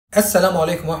السلام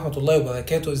عليكم ورحمة الله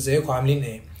وبركاته. ازيكم عاملين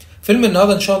ايه؟ فيلم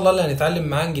النهارده ان شاء الله اللي هنتعلم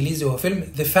معاه انجليزي هو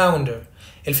فيلم The Founder.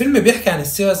 الفيلم بيحكي عن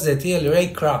السيرة الذاتية لراي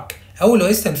كراك، اول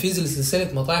رئيس تنفيذي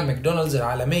لسلسلة مطاعم ماكدونالدز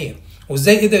العالمية،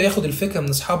 وازاي قدر ياخد الفكرة من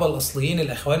اصحابها الاصليين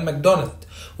الاخوان ماكدونالد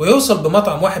ويوصل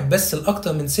بمطعم واحد بس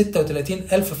لاكتر من 36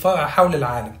 الف فرع حول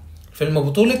العالم. فيلم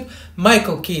بطولة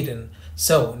مايكل كيتن.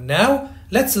 So now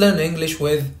let's learn English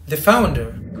with The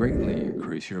Founder. Greatly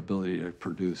increase your ability to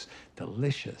produce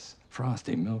delicious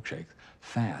frosty milkshakes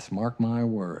fast. Mark my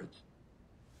words.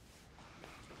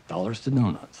 Dollars to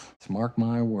donuts. Mark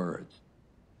my words.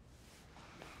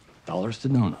 Dollars to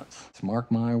donuts. Mark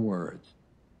my words.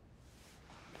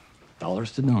 Dollars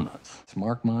to donuts.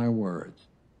 Mark my words.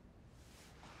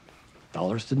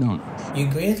 Dollars to donuts. You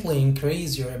greatly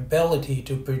increase your ability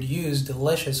to produce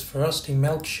delicious frosty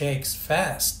milkshakes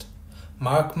fast.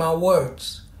 Mark my words.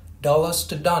 Dollars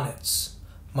to donuts.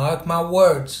 Mark my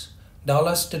words.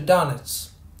 Dollars to donuts.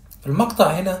 في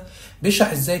المقطع هنا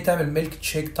بيشرح ازاي تعمل ميلك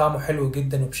شيك طعمه حلو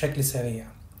جدا وبشكل سريع.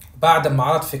 بعد ما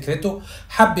عرض فكرته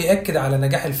حب يأكد على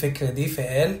نجاح الفكرة دي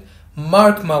فقال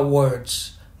Mark my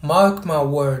words. Mark my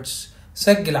words.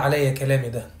 سجل عليا كلامي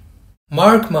ده.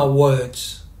 Mark my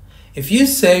words. If you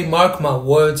say mark my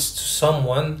words to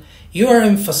someone, you are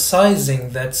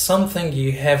emphasizing that something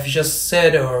you have just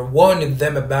said or warned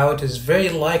them about is very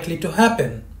likely to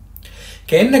happen.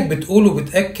 كأنك بتقول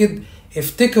وبتأكد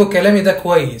افتكروا كلامي ده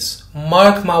كويس.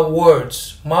 Mark my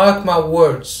words. Mark my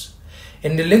words.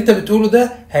 إن اللي انت بتقوله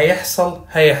ده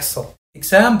هيحصل.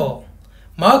 Example.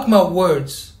 Mark my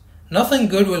words. Nothing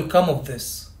good will come of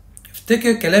this.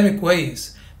 افتكر كلامي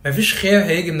كويس. مفيش خير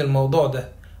هيجي من الموضوع ده.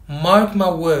 Mark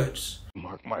my words.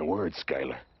 Mark my words,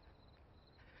 Skylar.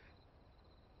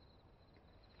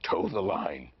 Toe the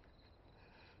line,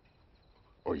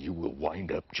 or you will wind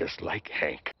up just like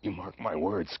Hank. You mark my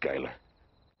words, Skylar.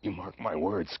 You mark my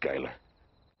words, Skylar.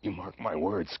 You mark my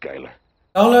words, Skylar.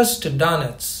 Dollars to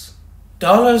donuts.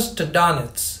 Dollars to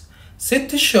donuts. Sit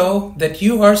to show that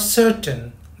you are certain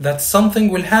that something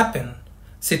will happen.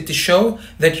 Sit to show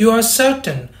that you are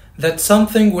certain that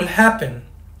something will happen.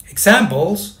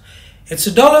 Examples. It's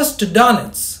dollars to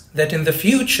donuts that in the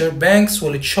future banks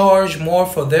will charge more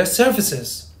for their services.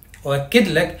 وأكد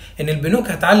لك إن البنوك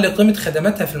هتعلي قيمة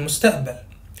خدماتها في المستقبل.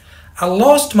 I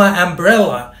lost my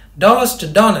umbrella. Dollars to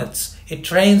donuts.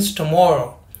 It rains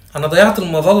tomorrow. أنا ضيعت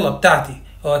المظلة بتاعتي.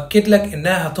 وأكد لك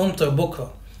إنها هتمطر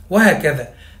بكرة.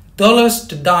 وهكذا. Dollars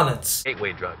to donuts.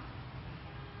 Gateway drug.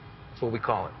 That's what we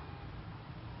call it.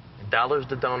 And dollars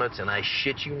to donuts, and I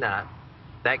shit you not,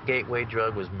 that gateway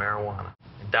drug was marijuana.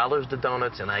 And dollars to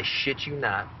donuts, and I shit you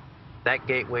not, that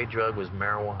gateway drug was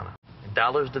marijuana. And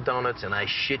dollars to donuts, and I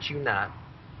shit you not,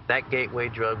 that gateway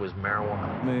drug was marijuana.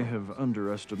 May have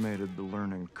underestimated the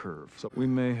learning curve. We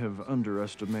may have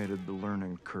underestimated the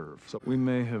learning curve. We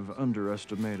may have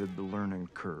underestimated the learning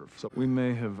curve. We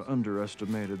may have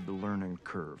underestimated the learning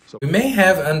curve. We may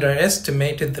have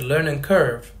underestimated the learning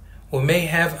curve. We may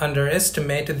have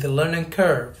underestimated the learning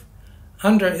curve.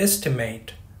 Underestimate.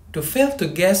 To fail to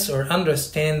guess or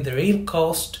understand the real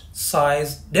cost,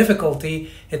 size, difficulty,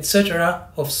 etc.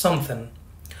 of something.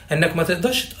 انك ما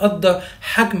تقدرش تقدر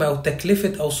حجم او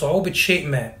تكلفة او صعوبة شيء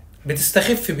ما،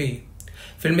 بتستخف بيه.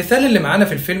 في المثال اللي معانا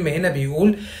في الفيلم هنا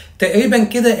بيقول تقريبا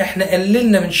كده احنا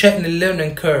قللنا من شأن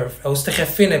الليرنينج كيرف او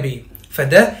استخفينا بيه،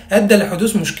 فده ادى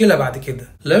لحدوث مشكلة بعد كده.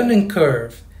 Learning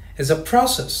curve is a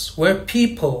process where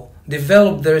people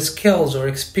develop their skills or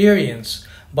experience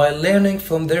by learning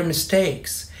from their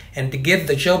mistakes and to get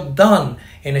the job done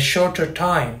in a shorter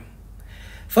time.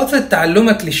 فترة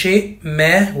تعلمك لشيء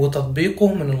ما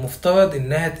وتطبيقه من المفترض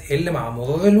انها تقل مع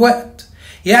مرور الوقت.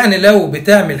 يعني لو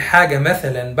بتعمل حاجة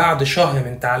مثلا بعد شهر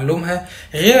من تعلمها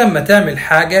غير اما تعمل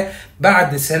حاجة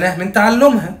بعد سنة من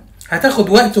تعلمها، هتاخد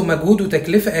وقت ومجهود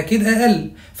وتكلفة اكيد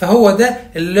اقل. فهو ده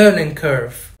learning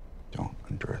curve. Don't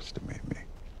underestimate me.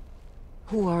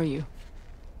 Who are you?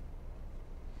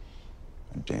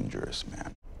 A dangerous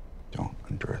man. Don't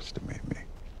underestimate me.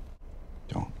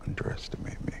 Don't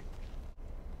underestimate me.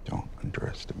 Don't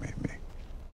underestimate me.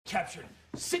 Captured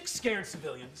 6 scared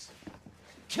civilians,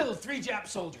 killed 3 Jap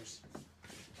soldiers,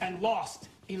 and lost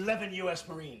 11 U.S.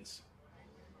 Marines.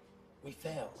 We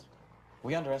failed.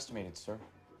 We underestimated, sir.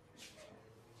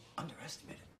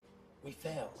 Underestimated. We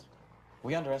failed.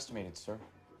 We underestimated, sir.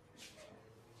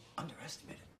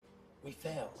 Underestimated. We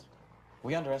failed.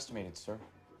 We underestimated, sir.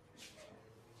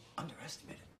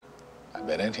 Underestimated. I've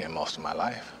been in here most of my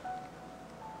life.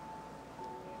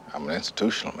 I'm an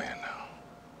institutional man now.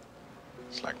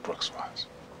 It's like Brooks was.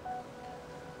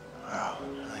 Wow,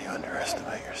 you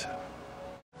underestimate yourself.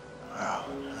 Wow,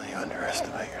 you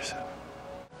underestimate yourself.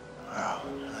 Wow,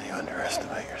 you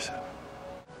underestimate yourself.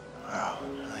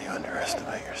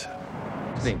 underestimate yourself.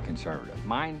 Being conservative.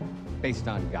 Mine, based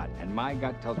on gut, and my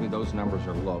gut tells me those numbers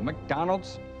are low.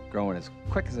 McDonald's, growing as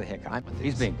quick as a hiccup.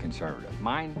 He's being conservative.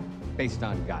 Mine, based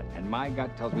on gut, and my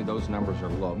gut tells me those numbers are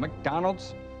low.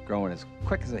 McDonald's, growing as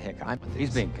quick as a hiccup.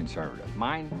 He's being conservative.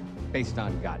 Mine, based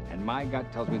on gut, and my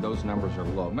gut tells me those numbers are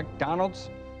low. McDonald's,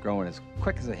 growing as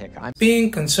quick as a hiccup.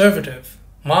 Being conservative.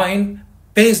 Mine,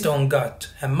 based on gut,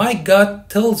 and my gut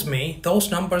tells me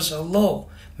those numbers are low.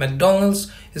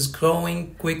 McDonald's is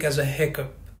growing quick as a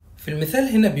hiccup. في المثال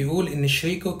هنا بيقول إن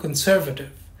شريكه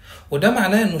conservative، وده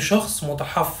معناه إنه شخص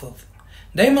متحفظ،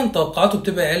 دايما توقعاته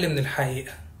بتبقى أقل من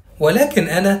الحقيقة. ولكن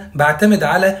أنا بعتمد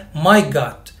على my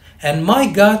gut, and my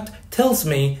gut tells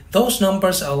me those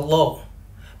numbers are low.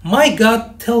 My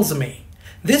gut tells me.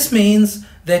 This means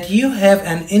that you have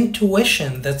an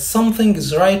intuition that something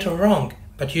is right or wrong,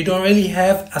 but you don't really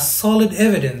have a solid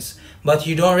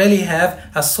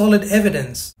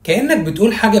evidence. كأنك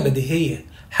بتقول حاجة بديهية،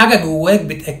 حاجة جواك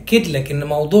بتأكد لك إن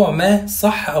موضوع ما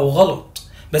صح أو غلط،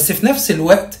 بس في نفس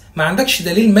الوقت ما عندكش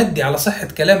دليل مادي على صحة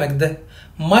كلامك ده.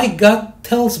 My gut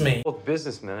tells me. Both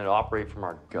businessmen that operate from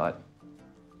our gut,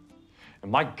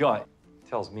 and my gut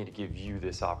tells me to give you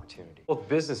this opportunity. Both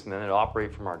businessmen that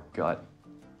operate from our gut,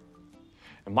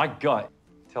 and my gut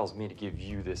tells me to give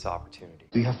you this opportunity.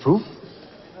 Do you have proof?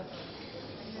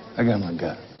 I got my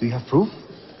gut. Do you have proof?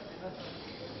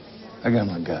 I got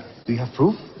my gut. Do you have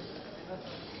proof?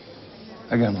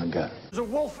 I got my gut. There's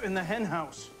a wolf in the hen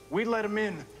house. We let him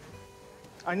in.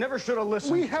 I never should have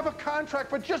listened. We have a contract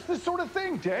for just this sort of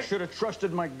thing, Dick. Should have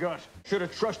trusted my gut. Should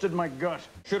have trusted my gut.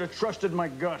 Should have trusted my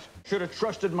gut. Should have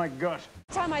trusted my gut.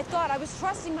 Time I thought I was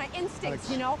trusting my instincts,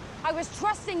 you know? I was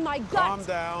trusting my gut. Calm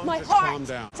down. My just heart. calm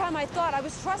down. Time I thought I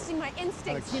was trusting my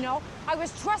instincts, you know? I was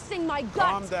trusting my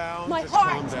gut. Calm down. My just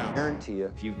heart. calm down. I guarantee you,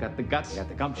 if you've got the guts, you got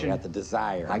the gumption, you got the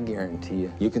desire, I guarantee you,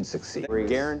 you can succeed. I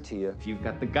guarantee you, if you've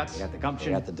got the guts, you got the gumption,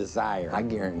 you got the desire, I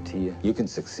guarantee you, you can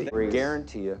succeed. I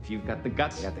guarantee you, if you've got the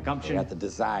guts, you got the gumption, you got the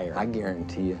desire, I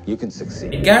guarantee you, you can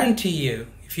succeed. I guarantee you,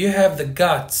 if you have the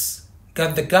guts,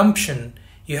 got the gumption,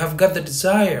 you have got the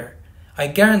desire, I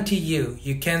guarantee you,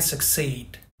 you can succeed.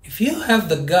 If you have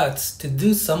the guts to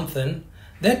do something,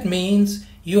 that means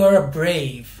you are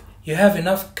brave. You have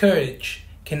enough courage,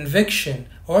 conviction,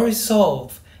 or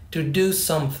resolve to do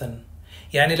something.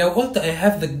 يعني لو قلت I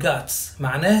have the guts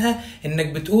معناها إنك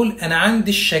بتقول أنا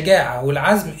عندي الشجاعة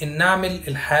والعزم إن أعمل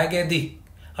الحاجة دي.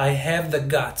 I have the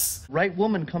guts. Right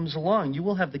woman comes along, you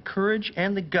will have the courage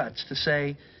and the guts to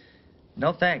say,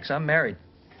 no thanks, I'm married.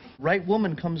 Right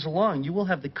woman comes along, you will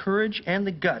have the courage and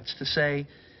the guts to say,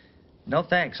 no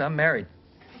thanks, I'm married.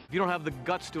 If you don't have the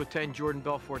guts to attend Jordan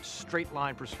Belfort's straight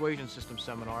line persuasion system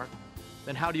seminar,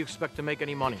 then how do you expect to make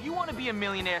any money? If you want to be a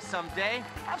millionaire someday,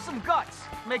 have some guts.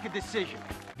 Make a decision.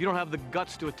 If you don't have the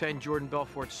guts to attend Jordan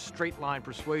Belfort's straight line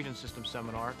persuasion system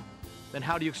seminar, then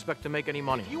how do you expect to make any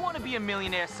money? If you want to be a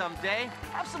millionaire someday,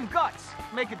 have some guts.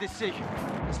 Make a decision.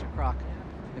 Mr. Kroc,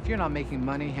 if you're not making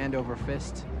money hand over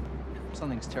fist,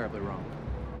 something's terribly wrong.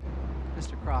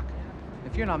 Mr. Kroc,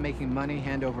 if you're not making money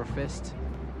hand over fist,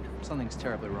 something's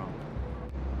terribly wrong.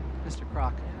 Mr.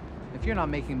 Kroc, if you're not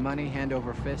making money hand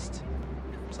over fist,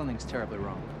 something's terribly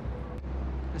wrong.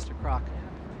 Mr. Kroc,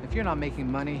 if you're not making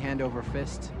money hand over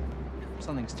fist,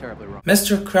 something's terribly wrong.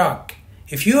 Mr. Kroc,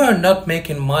 if you are not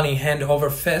making money hand over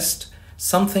fist,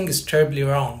 something is terribly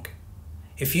wrong.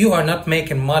 If you are not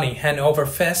making money hand over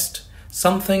fist,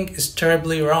 something is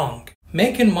terribly wrong.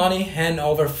 Making money hand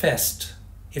over fist.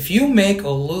 If you make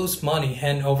or lose money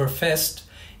hand over fist,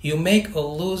 you make or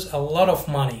lose a lot of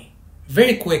money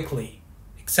very quickly.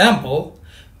 Example,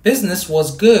 business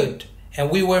was good and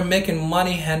we were making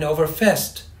money hand over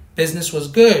fist. Business was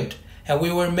good and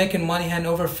we were making money hand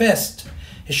over fist.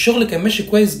 الشغل كان ماشي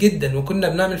كويس جدا وكنا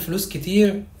بنعمل فلوس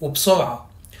كتير وبسرعة.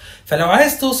 فلو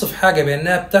عايز توصف حاجة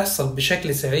بأنها بتحصل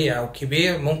بشكل سريع أو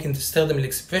كبير ممكن تستخدم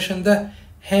الإكسبريشن ده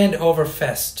hand over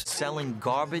fist. Selling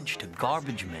garbage to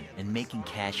garbage men and making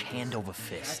cash hand over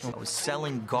fist. I was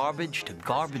selling garbage to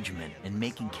garbage men and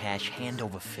making cash hand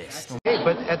over fist. Hey,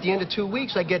 but at the end of 2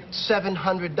 weeks, I get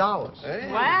 $700.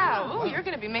 Hey. Wow, ooh, you're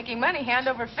going to be making money hand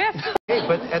over fist. Hey,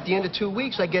 but at the end of 2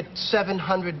 weeks, I get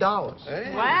 $700.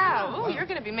 Hey. Wow, ooh, you're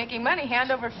going to be making money hand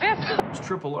over fist. It's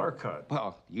triple R cut.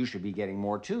 Well, you should be getting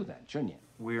more too then, shouldn't you?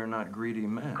 We are not greedy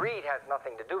men. Greed has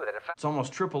nothing to do with it. It's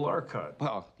almost triple R cut.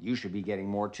 Well, you should be getting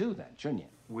more too then, shouldn't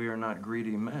you? We are not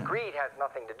greedy men. Greed has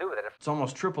nothing to do with it. It's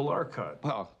almost triple R cut.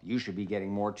 Well, you should be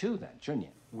getting more too then, shouldn't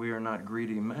you? We are not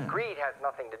greedy men. Greed has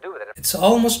nothing to do with it. It's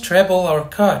almost treble or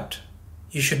cut.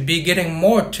 You should be getting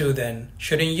more too then,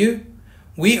 shouldn't you?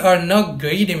 We are not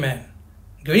greedy men.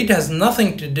 Greed has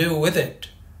nothing to do with it.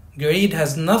 Greed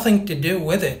has nothing to do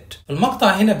with it.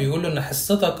 المقطع هنا بيقول إن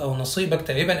حصتك أو نصيبك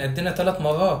تقريبا قدنا 3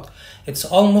 مرات. It's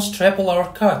almost triple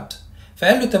our cut.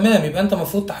 فقال له تمام، يبقى أنت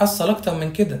المفروض تحصل أكتر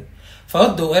من كده.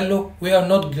 فرد وقال له we are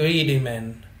not greedy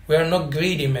men. We are not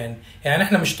greedy men. يعني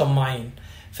إحنا مش طماعين.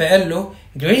 فقال له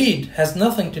greed has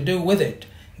nothing to do with it.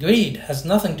 Greed has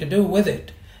nothing to do with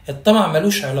it. الطمع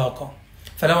ملوش علاقة.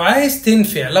 فلو عايز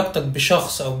تنفي علاقتك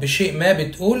بشخص أو بشيء ما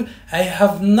بتقول I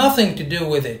have nothing to do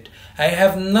with it. I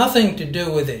have nothing to do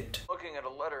with it. Looking at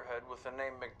a letterhead with the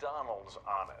name McDonald's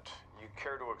on it. You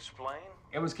care to explain?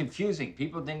 It was confusing.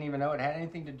 People didn't even know it had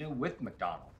anything to do with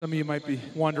McDonald's. Some of you might be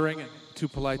wondering, and too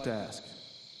polite to ask.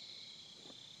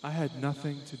 I had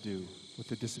nothing to do with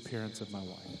the disappearance of my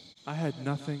wife. I had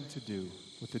nothing to do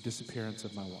with the disappearance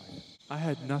of my wife. I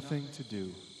had nothing to do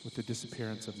with the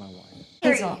disappearance of my wife.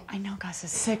 Hazel, I know Gus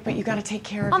is sick, but you got to take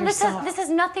care of yourself. This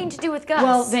has nothing to do with Gus.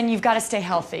 Well, then you've got to stay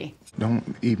healthy. Don't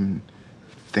even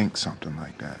think something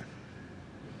like that.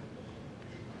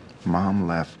 Mom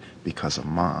left because of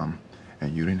Mom,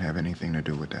 and you didn't have anything to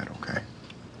do with that, okay?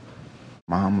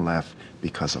 Mom left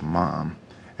because of Mom,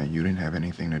 and you didn't have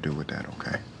anything to do with that,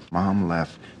 okay? Mom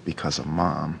left because of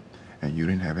Mom, and you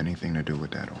didn't have anything to do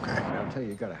with that, okay? I'll tell you,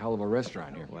 you got a hell of a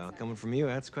restaurant here. Well, coming from you,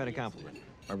 that's quite a compliment.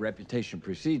 My reputation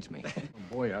precedes me.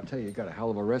 Oh boy, I'll tell you, you got a hell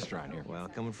of a restaurant here. Well,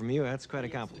 coming from you, that's quite a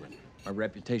compliment. My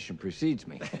reputation precedes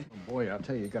me. Oh boy, I'll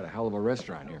tell you, you got a hell of a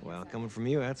restaurant here. Well, coming from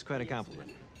you, that's quite a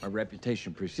compliment. My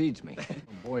reputation precedes me.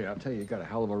 Oh boy, I'll tell you, you got a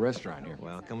hell of a restaurant here.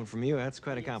 Well, coming from you, that's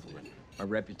quite a compliment. My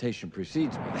reputation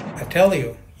precedes me. I tell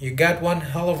you, you got one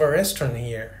hell of a restaurant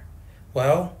here.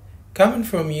 Well, coming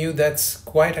from you, that's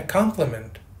quite a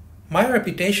compliment. My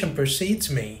reputation precedes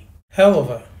me. Hell of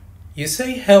a. You say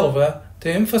hell of a to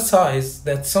emphasize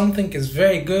that something is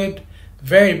very good,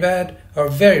 very bad, or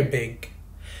very big.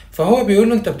 فهو بيقول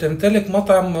له انت بتمتلك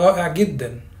مطعم رائع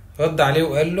جدا. رد عليه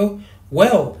وقال له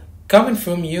well, coming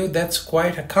from you that's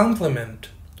quite a compliment.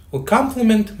 و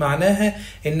compliment معناها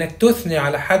انك تثني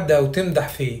على حد او تمدح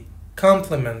فيه.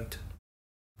 Compliment.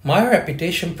 My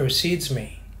reputation precedes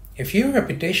me. If your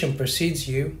reputation precedes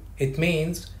you, it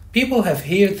means people have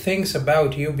heard things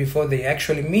about you before they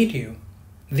actually meet you.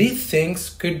 These things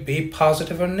could be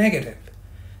positive or negative.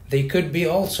 They could be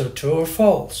also true or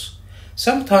false.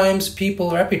 Sometimes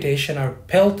people's reputation are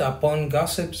built upon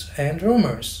gossips and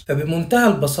rumors. فبمنتهى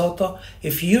البساطة,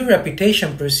 if your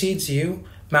reputation precedes you,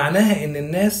 معناها إن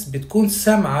الناس بتكون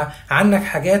سامعة عنك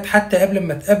حاجات حتى قبل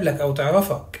ما تقابلك أو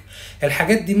تعرفك.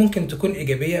 الحاجات دي ممكن تكون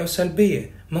إيجابية أو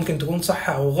سلبية، ممكن تكون صح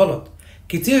أو غلط.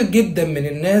 كتير جدا من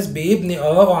الناس بيبني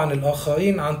آراءه عن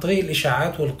الآخرين عن طريق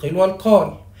الإشاعات والقيل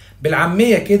والقال.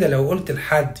 بالعامية كده لو قلت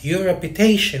لحد your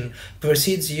reputation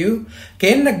precedes you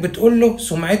كأنك بتقول له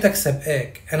سمعتك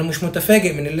سبقاك، أنا مش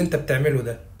متفاجئ من اللي أنت بتعمله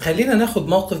ده. خلينا ناخد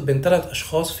موقف بين 3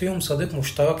 أشخاص فيهم صديق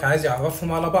مشترك عايز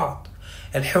يعرفهم على بعض.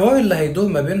 الحوار اللي هيدور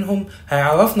ما بينهم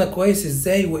هيعرفنا كويس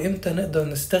ازاي وامتى نقدر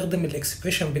نستخدم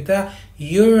الاكسبريشن بتاع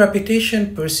your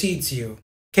reputation precedes you.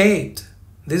 Kate,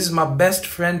 this is my best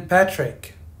friend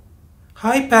Patrick.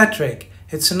 Hi Patrick,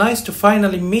 it's nice to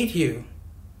finally meet you.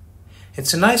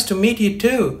 It's nice to meet you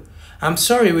too. I'm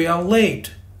sorry we are late.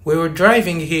 We were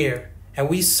driving here and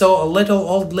we saw a little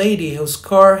old lady whose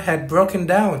car had broken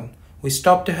down. We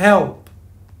stopped to help.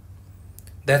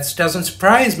 That doesn't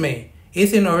surprise me.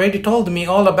 Ethan already told me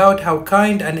all about how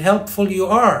kind and helpful you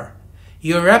are.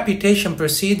 Your reputation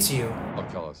precedes you. Look,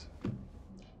 fellas,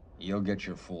 you'll get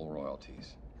your full royalties,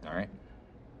 all right?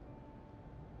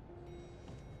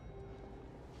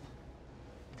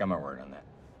 Got my word on that.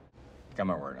 Got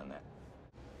my word on that.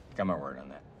 Got my word on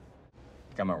that.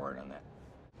 Got my word on that.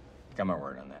 Got my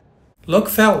word on that. Look,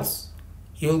 fellas,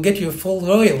 you'll get your full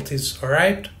royalties,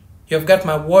 alright? You've got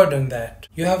my word on that.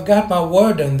 You have got my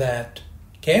word on that.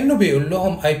 كأنه بيقول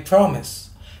لهم I promise.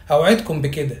 أوعدكم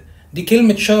بكده. دي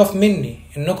كلمة شرف مني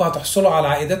إنكم هتحصلوا على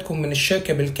عائداتكم من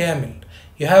الشركة بالكامل.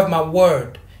 You have my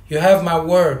word. You have my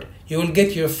word. You will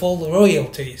get your full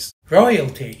royalties.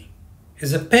 Royalty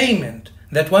is a payment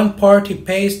that one party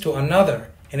pays to another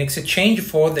in exchange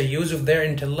for the use of their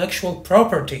intellectual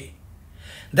property.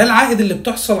 ده العائد اللي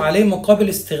بتحصل عليه مقابل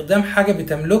استخدام حاجة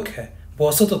بتملكها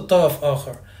بواسطة طرف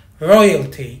آخر.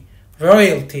 Royalty.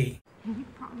 Royalty. You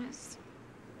promise.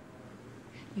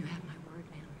 You have my word,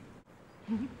 ma'am.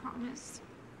 You promise.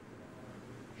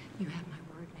 You have my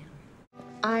word, ma'am.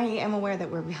 I am aware that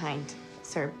we're behind,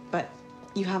 sir, but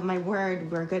you have my word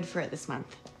we're good for it this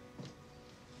month.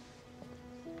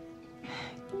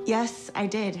 Yes, I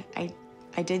did.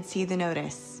 I did see the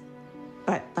notice.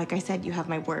 But like I said, you have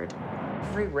my word.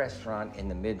 Every restaurant in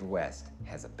the Midwest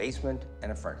has a basement and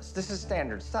a furnace. This is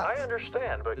standard stuff. I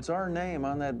understand, but it's our name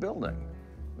on that building.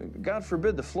 God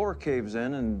forbid the floor caves in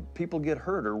and people get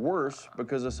hurt or worse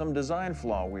because of some design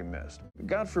flaw we missed.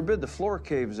 God forbid the floor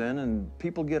caves in and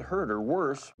people get hurt or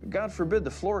worse. God forbid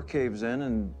the floor caves in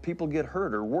and people get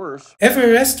hurt or worse. Every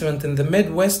restaurant in the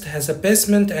Midwest has a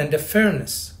basement and a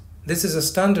furnace. This is a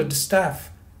standard stuff.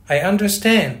 I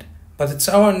understand, but it's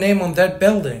our name on that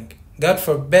building. God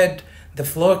forbid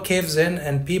the floor caves in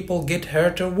and people get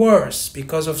hurt or worse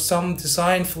because of some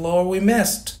design flaw we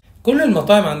missed. كل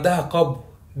المطاعم عندها قبو،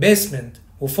 بيسمنت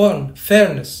وفرن،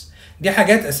 فيرنس، دي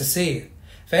حاجات أساسية.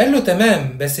 فقال له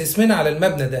تمام، بس اسمنا على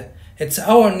المبنى ده. It's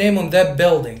our name on that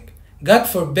building. God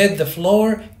forbid the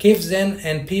floor caves in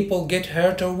and people get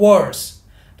hurt or worse.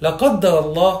 لا قدر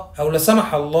الله أو لا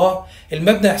سمح الله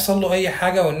المبنى يحصل له أي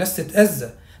حاجة والناس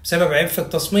تتأذى بسبب عيب في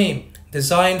التصميم.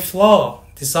 Design flaw.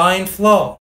 Design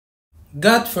flaw.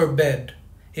 God forbid.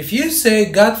 If you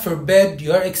say God forbid,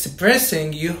 you are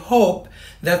expressing you hope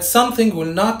that something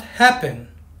will not happen.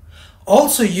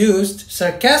 Also used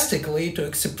sarcastically to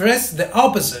express the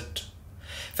opposite.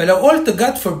 فلو قلت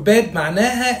God forbid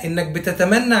معناها إنك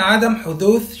بتتمنى عدم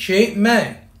حدوث شيء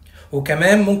ما.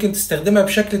 وكمان ممكن تستخدمها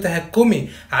بشكل تهكمي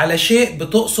على شيء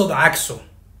بتقصد عكسه.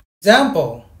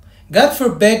 Example: God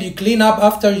forbid you clean up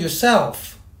after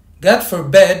yourself. God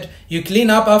forbid you clean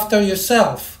up after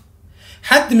yourself.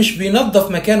 حد مش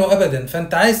بينظف مكانه أبدا،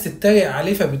 فأنت عايز تتريق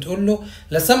عليه فبتقول له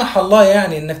لا سمح الله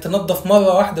يعني إنك تنظف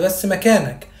مرة واحدة بس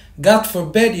مكانك. God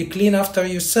forbid you clean after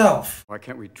yourself. Why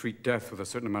can't we treat death with a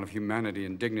certain amount of humanity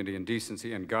and dignity and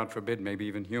decency and God forbid maybe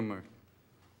even humor?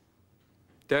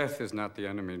 Death is not the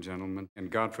enemy, gentlemen, and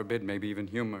God forbid maybe even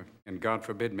humor, and God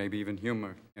forbid maybe even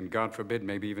humor, and God forbid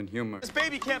maybe even humor. This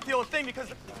baby can't feel a thing because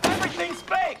everything's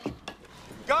fake.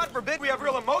 God forbid we have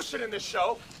real emotion in this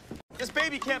show. This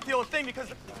baby can't feel a thing because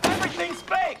everything's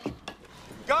fake.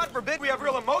 God forbid we have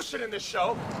real emotion in this show.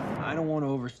 I don't want to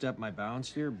overstep my bounds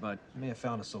here, but may have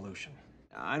found a solution.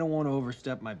 I don't want to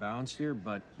overstep my bounds here,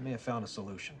 but may have found a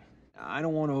solution. I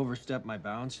don't want to overstep my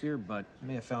bounds here, but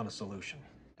may have found a solution.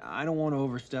 I don't want to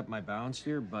overstep my bounds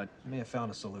here, but may have found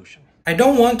a solution. I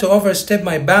don't want to overstep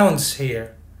my bounds here,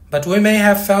 but we may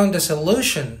have found a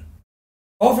solution.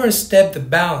 Overstep the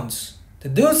bounds. To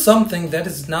do something that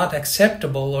is not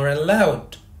acceptable or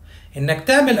allowed. إنك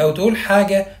تعمل أو تقول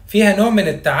حاجة فيها نوع من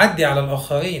التعدي على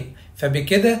الآخرين،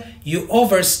 فبكده you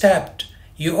overstepped.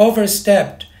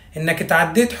 إنك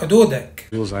تعديت حدودك.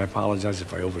 Jules, I apologize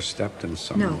if I overstepped in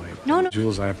some way. No.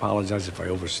 Jules, I apologize if I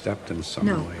overstepped in some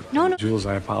way. No. Jules,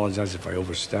 I apologize if I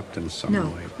overstepped in some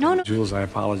way. No. Jules, I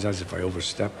apologize if I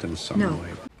overstepped in some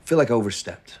way. I feel like I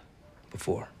overstepped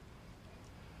before.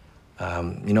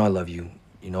 You know I love you.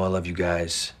 You know I love you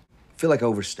guys. I feel like I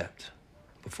overstepped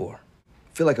before.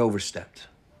 I feel like I overstepped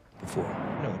before.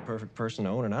 I know the perfect person to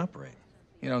own and operate.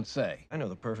 You don't say. I know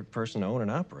the perfect person to own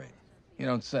and operate. You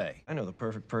don't say. I know the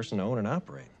perfect person to own and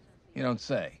operate. You don't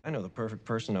say. I know the perfect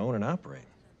person to own and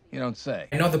operate. You don't say.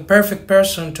 I know the perfect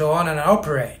person to own and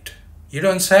operate. You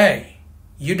don't say.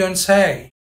 You don't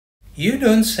say. You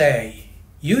don't say.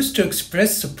 Used to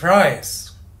express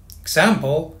surprise.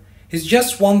 Example: he's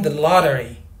just won the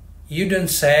lottery. You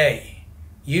don't say.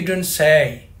 You don't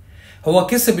say. هو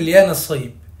كسب اليا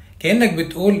نصيب. كأنك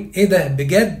بتقول ايه ده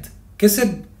بجد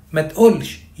كسب. ما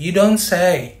تقولش. You don't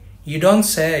say. You don't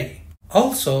say.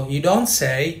 Also, you don't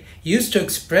say used to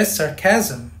express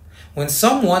sarcasm when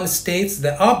someone states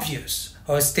the obvious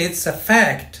or states a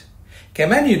fact.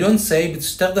 كمان you don't say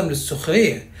بتستخدم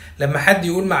للسخرية لما حد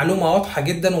يقول معلومة واضحة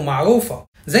جدا ومعروفة.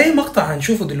 زي مقطع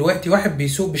هنشوفه دلوقتي واحد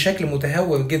بيسوق بشكل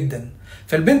متهور جدا،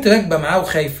 فالبنت راكبة معاه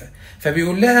وخايفة،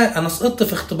 فبيقول لها أنا سقطت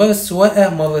في اختبار السواقة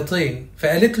مرتين،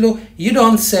 فقالت له you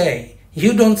don't say.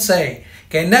 You don't say.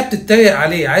 كأنها بتتريق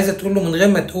عليه، عايزة تقول له من غير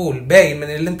ما تقول، باين من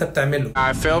اللي انت بتعمله.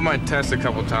 I failed my test a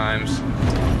couple times.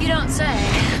 You don't say.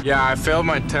 Yeah, I failed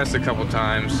my test a couple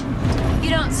times. You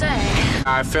don't say.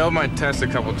 I failed my test a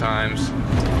couple times.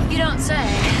 You don't say.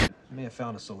 May have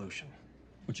found a solution.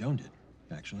 What Joan did,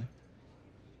 actually.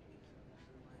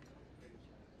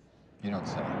 You don't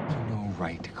say. No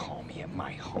right to call me at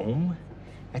my home.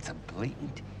 That's a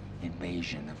blatant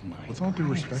invasion of my With all due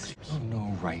respect, privacy. No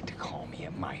right to call me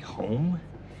at my home.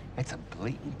 That's a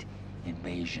blatant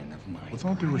invasion of my with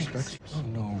all due privacy. respect,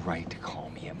 No right to call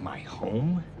me at my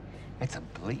home. That's a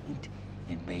blatant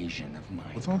invasion of my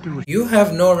with all due respect. You have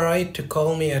no right to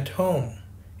call me at home.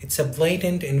 It's a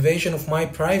blatant invasion of my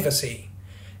privacy.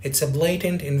 It's a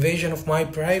blatant invasion of my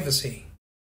privacy.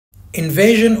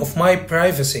 Invasion of my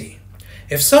privacy.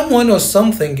 If someone or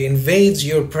something invades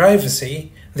your privacy,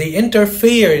 they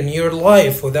interfere in your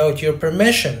life without your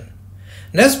permission.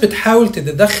 ناس بتحاول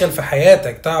تتدخل في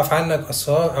حياتك، تعرف عنك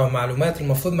أسرار أو معلومات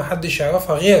المفروض محدش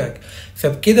يعرفها غيرك،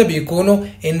 فبكده بيكونوا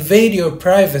invade your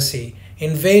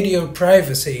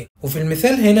privacy. وفي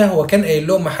المثال هنا هو كان قايل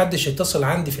لهم محدش يتصل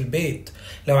عندي في البيت،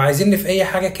 لو عايزيني في أي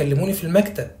حاجة كلموني في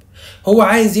المكتب. هو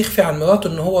عايز يخفي عن مراته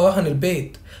إن هو رهن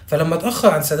البيت، فلما اتأخر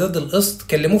عن سداد القسط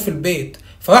كلموه في البيت،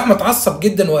 فراح متعصب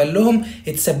جدا وقال لهم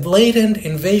It's a blatant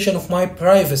invasion of my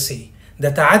privacy. ده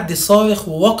تعدي صارخ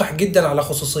وواقح جدا على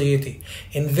خصوصيتي.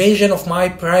 Invasion of my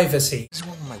privacy. This is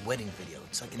one of my wedding video.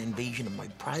 It's like an invasion of my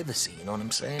privacy. You know what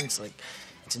I'm saying? It's like,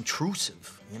 it's intrusive.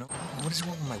 You know? What is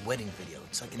wrong with my wedding video?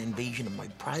 It's like an invasion of my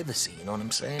privacy. You know what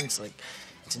I'm saying? It's like,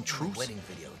 it's intrusive. Wedding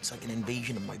video. It's like an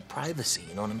invasion of my privacy.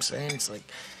 You know what I'm saying? It's like,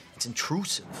 it's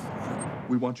intrusive.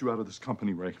 We want you out of this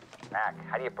company, Ray. Mac,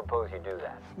 how do you propose you do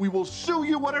that? We will sue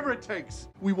you whatever it takes.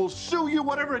 We will sue you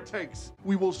whatever it takes.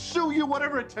 We will sue you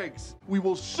whatever it takes. We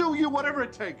will sue you whatever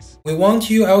it takes. We want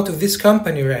you out of this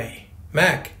company, Ray.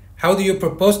 Mac, how do you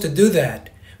propose to do that?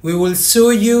 We will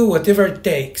sue you whatever it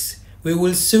takes. We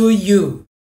will sue you.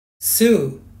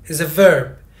 Sue is a verb.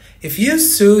 If you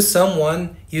sue someone,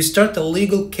 you start a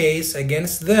legal case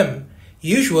against them,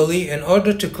 usually in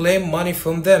order to claim money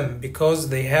from them because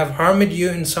they have harmed you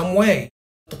in some way.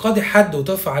 تقاضي حد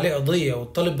وترفع عليه قضية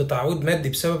وتطالب بتعويض مادي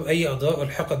بسبب أي أضرار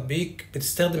ألحقت بيك،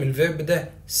 بتستخدم الفيرب ده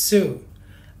sue.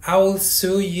 I will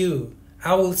sue you.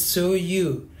 I will sue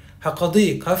you.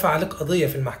 هقضيك، هرفع عليك قضية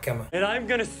في المحكمة. And I'm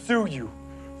gonna sue you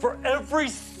for every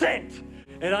cent.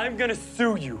 And I'm gonna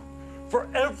sue you for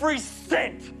every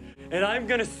cent. And I'm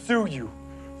gonna sue you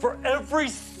for every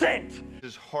cent.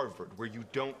 This is Harvard, where you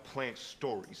don't plant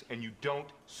stories and you don't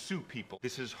sue people.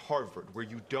 This is Harvard, where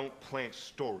you don't plant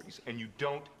stories and you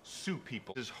don't sue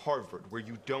people. This is Harvard, where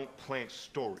you don't plant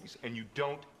stories and you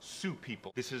don't sue people.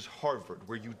 This is Harvard,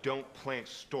 where you don't plant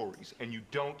stories and you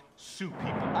don't sue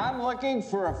people. I'm looking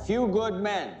for a few good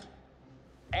men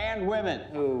and women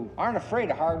who aren't afraid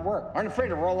of hard work, aren't afraid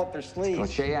to roll up their sleeves.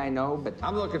 Cliche, I know, but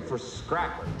I'm looking for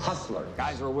scrappers, hustlers,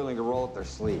 guys who are willing to roll up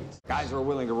their sleeves, guys who are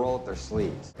willing to roll up their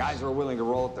sleeves, guys who are willing to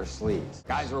roll up their sleeves,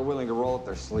 guys who are willing to roll up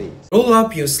their sleeves. Roll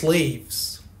up your sleeves.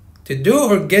 To do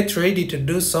or get ready to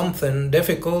do something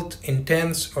difficult,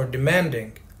 intense, or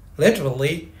demanding.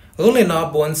 Literally, rolling up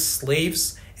one's sleeves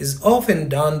is often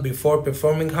done before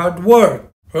performing hard work.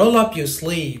 Roll up your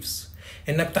sleeves.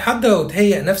 إنك تحضر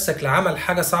وتهيئ نفسك لعمل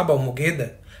حاجة صعبة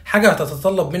ومجهدة، حاجة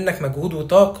هتتطلب منك مجهود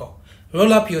وطاقة.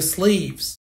 Roll up your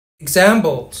sleeves.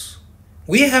 Examples: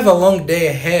 We have a long day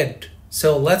ahead,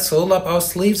 so let's roll up our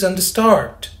sleeves and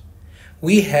start.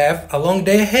 We have a long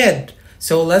day ahead,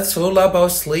 so let's roll up our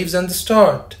sleeves and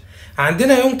start.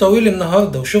 عندنا يوم طويل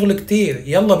النهاردة وشغل كتير،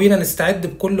 يلا بينا نستعد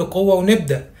بكل قوة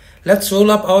ونبدأ. Let's roll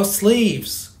up our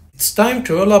sleeves. It's time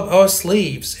to roll up our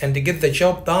sleeves and to get the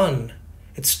job done.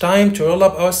 It's time to roll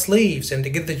up our sleeves and to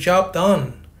get the job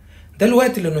done. ده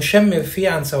الوقت اللي نشمر فيه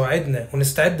عن سواعدنا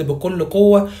ونستعد بكل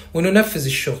قوة وننفذ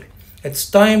الشغل. It's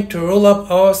time to roll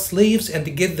up our sleeves and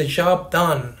to get the job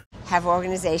done. Have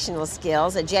organizational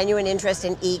skills, a genuine interest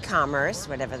in e-commerce,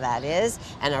 whatever that is,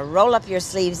 and a roll up your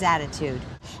sleeves attitude.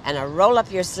 And a roll up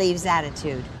your sleeves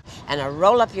attitude. And a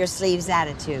roll up your sleeves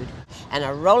attitude. And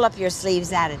a roll up your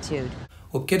sleeves attitude.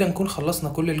 وبكده نكون خلصنا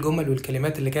كل الجمل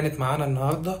والكلمات اللي كانت معانا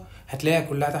النهاردة، هتلاقيها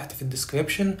كلها تحت في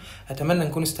الديسكريبشن. أتمنى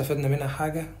نكون استفدنا منها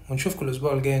حاجة، ونشوفكم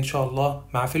الأسبوع الجاي إن شاء الله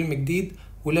مع فيلم جديد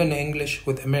ولرن English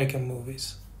with American movies.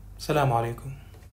 السلام عليكم.